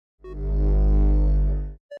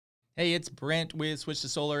Hey, it's Brent with Switch to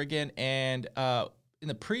Solar again. And in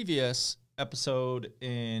the previous episode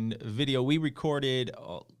and video, we recorded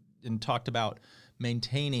and talked about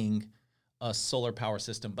maintaining a solar power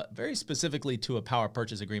system, but very specifically to a power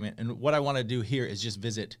purchase agreement. And what I want to do here is just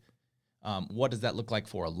visit what does that look like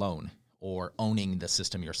for a loan or owning the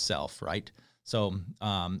system yourself, right? So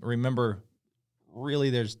remember, really,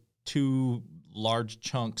 there's two large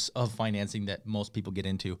chunks of financing that most people get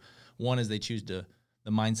into. One is they choose the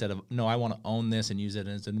mindset of, no, I want to own this and use it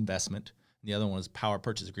as an investment. And the other one is power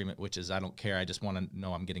purchase agreement, which is I don't care. I just want to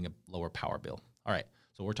know I'm getting a lower power bill. All right.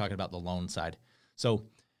 So we're talking about the loan side. So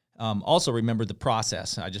also remember the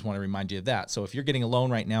process. I just want to remind you of that. So if you're getting a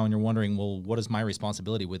loan right now and you're wondering, well, what is my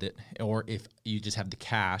responsibility with it? Or if you just have the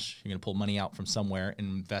cash, you're going to pull money out from somewhere and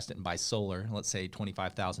invest it and buy solar, let's say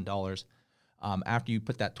 $25,000. After you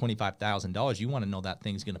put that $25,000, you want to know that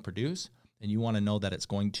thing's going to produce, and you want to know that it's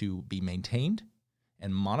going to be maintained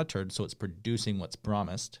and monitored so it's producing what's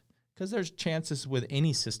promised. Because there's chances with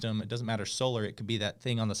any system, it doesn't matter solar, it could be that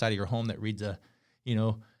thing on the side of your home that reads the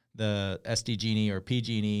SDG&E or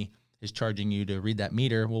PG&E is charging you to read that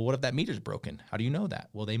meter. Well, what if that meter's broken? How do you know that?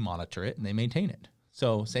 Well, they monitor it and they maintain it.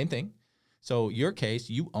 So same thing. So your case,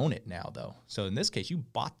 you own it now though. So in this case, you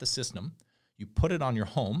bought the system, you put it on your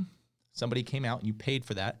home, somebody came out and you paid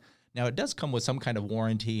for that. Now it does come with some kind of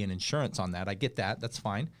warranty and insurance on that. I get that, that's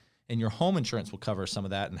fine. And your home insurance will cover some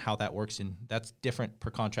of that and how that works. And that's different per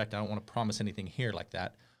contract. I don't want to promise anything here like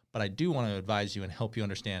that, but I do want to advise you and help you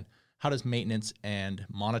understand how does maintenance and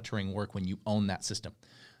monitoring work when you own that system.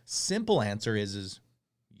 Simple answer is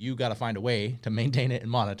you got to find a way to maintain it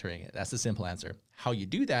and monitoring it. That's the simple answer. How you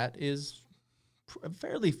do that is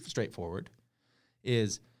fairly straightforward.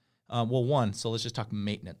 So let's just talk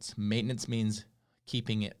maintenance. Maintenance means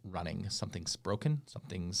keeping it running. Something's broken,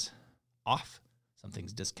 something's off,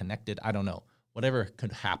 something's disconnected. I don't know. Whatever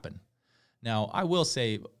could happen. Now, I will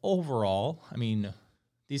say overall,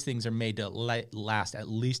 these things are made to last at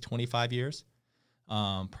least 25 years,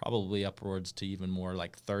 probably upwards to even more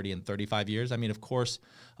like 30 and 35 years. Of course,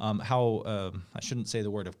 I shouldn't say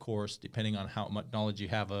the word of course, depending on how much knowledge you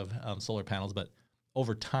have of solar panels, but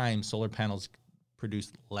over time, solar panels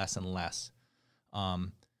produce less and less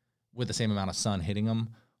with the same amount of sun hitting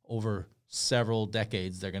them. Over several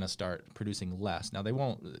decades, they're going to start producing less. Now they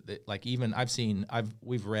won't,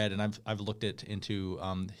 we've read and I've looked into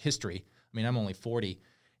history. I'm only 40,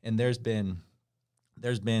 and there's been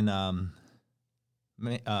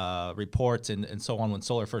reports and so on when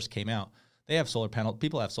solar first came out.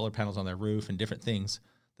 People have solar panels on their roof and different things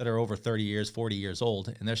that are over 30 years, 40 years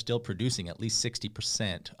old, and they're still producing at least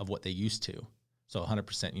 60% of what they used to. So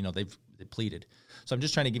 100%, they've depleted. So I'm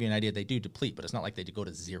just trying to give you an idea. They do deplete, but it's not like they go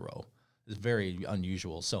to zero. It's very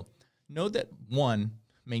unusual. So know that, one,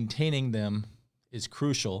 maintaining them is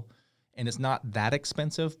crucial, and it's not that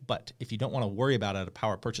expensive, but if you don't want to worry about it, a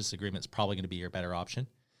power purchase agreement is probably going to be your better option.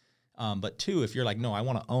 But two, if you're like, no, I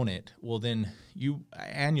want to own it, well, then you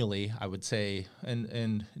annually, I would say, and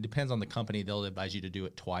it depends on the company, they'll advise you to do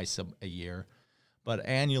it twice a year, but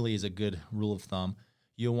annually is a good rule of thumb.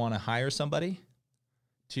 You'll want to hire somebody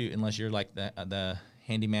unless you're like the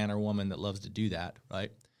handyman or woman that loves to do that,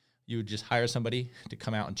 right? You would just hire somebody to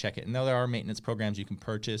come out and check it. And now there are maintenance programs you can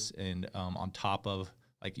purchase, and on top of,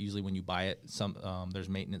 like, usually when you buy it, there's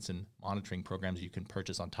maintenance and monitoring programs you can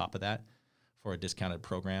purchase on top of that for a discounted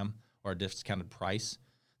program or a discounted price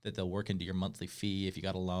that they'll work into your monthly fee if you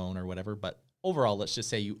got a loan or whatever. But overall, let's just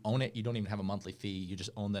say you own it. You don't even have a monthly fee. You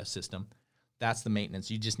just own that system. That's the maintenance.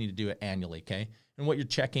 You just need to do it annually, okay? And what you're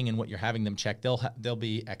checking and what you're having them check, they'll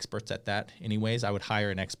be experts at that anyways. I would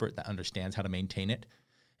hire an expert that understands how to maintain it,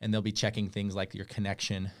 and they'll be checking things like your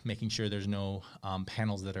connection, making sure there's no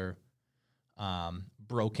panels that are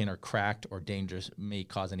broken or cracked or dangerous, may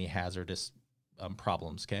cause any hazardous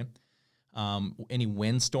problems, okay? Any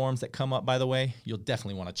windstorms that come up, by the way, you'll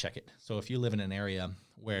definitely want to check it. So if you live in an area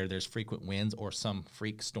where there's frequent winds or some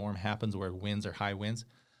freak storm happens where winds are high winds,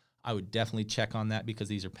 I would definitely check on that, because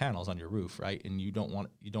these are panels on your roof, right? And you don't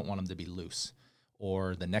want them to be loose,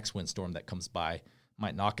 or the next windstorm that comes by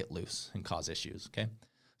might knock it loose and cause issues, okay?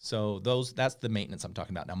 So that's the maintenance I'm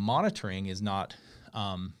talking about. Now, monitoring is not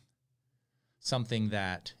something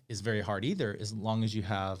that is very hard either, as long as you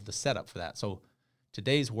have the setup for that. So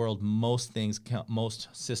today's world, most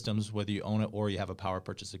systems, whether you own it or you have a power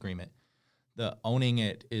purchase agreement, the owning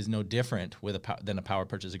it is no different than a power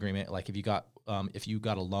purchase agreement. Like if you got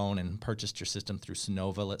a loan and purchased your system through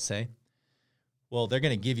Sunnova, let's say, well, they're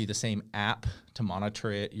going to give you the same app to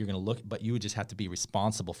monitor it. You're going to look, but you would just have to be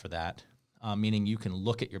responsible for that. Meaning you can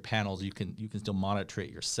look at your panels, you can still monitor it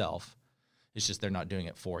yourself. It's just they're not doing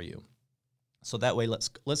it for you. So that way,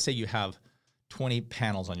 let's say you have 20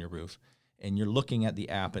 panels on your roof, and you're looking at the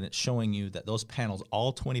app, and it's showing you that those panels,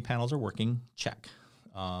 all 20 panels are working. Check.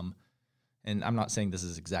 And I'm not saying this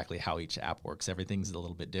is exactly how each app works. Everything's a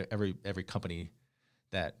little bit every company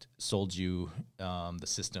that sold you the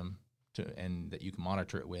system and that you can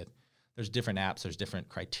monitor it with. There's different apps. There's different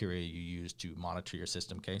criteria you use to monitor your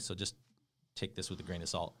system. Okay, so just take this with a grain of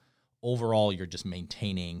salt. Overall, you're just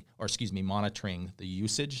monitoring the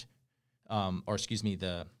usage,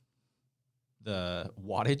 the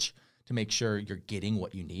wattage to make sure you're getting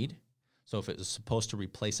what you need. So if it was supposed to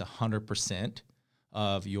replace 100%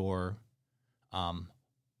 of your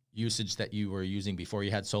usage that you were using before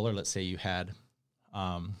you had solar, let's say you had,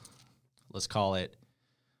 let's call it,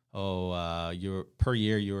 per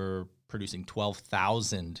year you're producing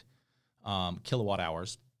 12,000 kilowatt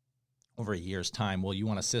hours over a year's time. Well, you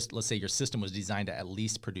want to let's say your system was designed to at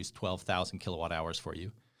least produce 12,000 kilowatt hours for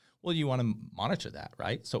you. Well, you want to monitor that,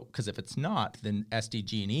 right? So, because if it's not, then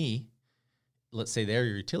SDG&E, let's say they're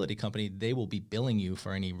your utility company, they will be billing you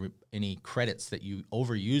for any credits that you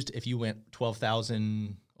overused. If you went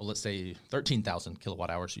 12,000, or let's say 13,000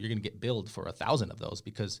 kilowatt hours, you're going to get billed for 1,000 of those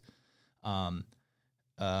because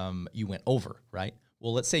you went over, right?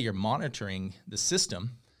 Well, let's say you're monitoring the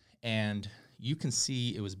system and you can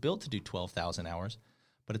see it was built to do 12,000 hours,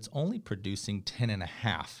 but it's only producing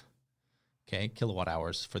 10.5, kilowatt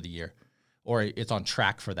hours for the year, or it's on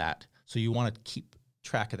track for that. So you want to keep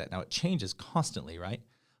track of that. Now it changes constantly, right?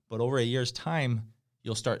 But over a year's time,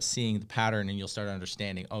 you'll start seeing the pattern and you'll start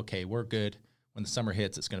understanding, okay, we're good. When the summer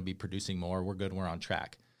hits, it's going to be producing more. We're good. We're on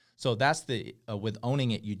track. So that's with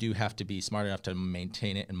owning it, you do have to be smart enough to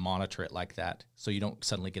maintain it and monitor it like that. So you don't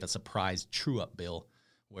suddenly get a surprise true up bill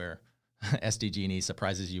where SDG&E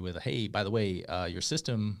surprises you with, hey, by the way, your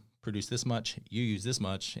system produced this much, you use this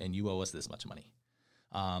much, and you owe us this much money.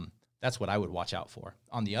 That's what I would watch out for.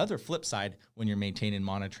 On the other flip side, when you're maintaining and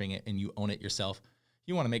monitoring it and you own it yourself,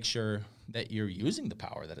 you want to make sure that you're using the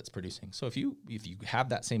power that it's producing. So if you have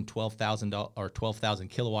that same 12,000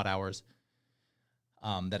 kilowatt hours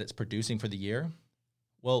that it's producing for the year,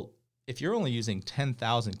 well, if you're only using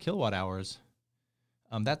 10,000 kilowatt hours,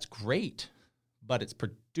 that's great, but it's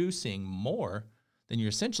producing more than you're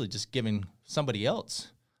essentially just giving somebody else,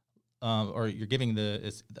 or you're giving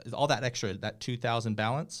all that extra, that 2,000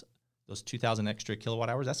 balance, those 2,000 extra kilowatt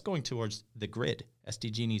hours, that's going towards the grid,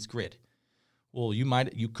 SDG&E's grid. Well,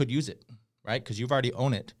 you could use it, right? Because you've already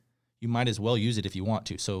owned it. You might as well use it if you want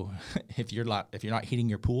to. So if you're not heating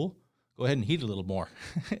your pool, go ahead and heat it a little more.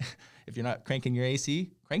 If you're not cranking your AC,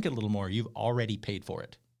 crank it a little more. You've already paid for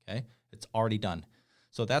it, okay? It's already done.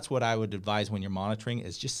 So that's what I would advise when you're monitoring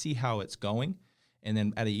is just see how it's going. And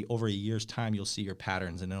then over a year's time, you'll see your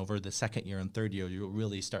patterns. And then over the second year and third year, you'll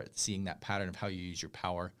really start seeing that pattern of how you use your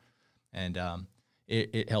power. And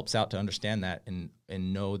it helps out to understand that and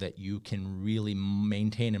know that you can really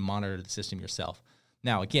maintain and monitor the system yourself.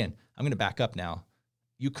 Now, again, I'm going to back up now.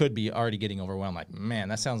 You could be already getting overwhelmed. Like, man,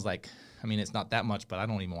 that sounds like, it's not that much, but I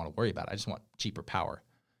don't even want to worry about it. I just want cheaper power.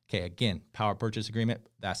 Okay, again, power purchase agreement,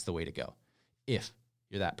 that's the way to go. If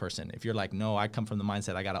you're that person. If you're like, no, I come from the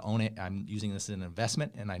mindset, I got to own it. I'm using this as an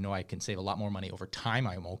investment and I know I can save a lot more money over time.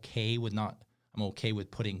 I'm okay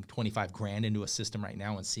with putting 25 grand into a system right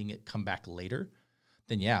now and seeing it come back later.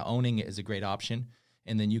 Then yeah, owning it is a great option.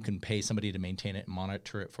 And then you can pay somebody to maintain it and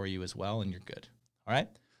monitor it for you as well. And you're good. All right.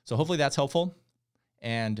 So hopefully that's helpful.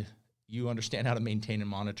 And you understand how to maintain and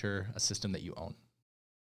monitor a system that you own.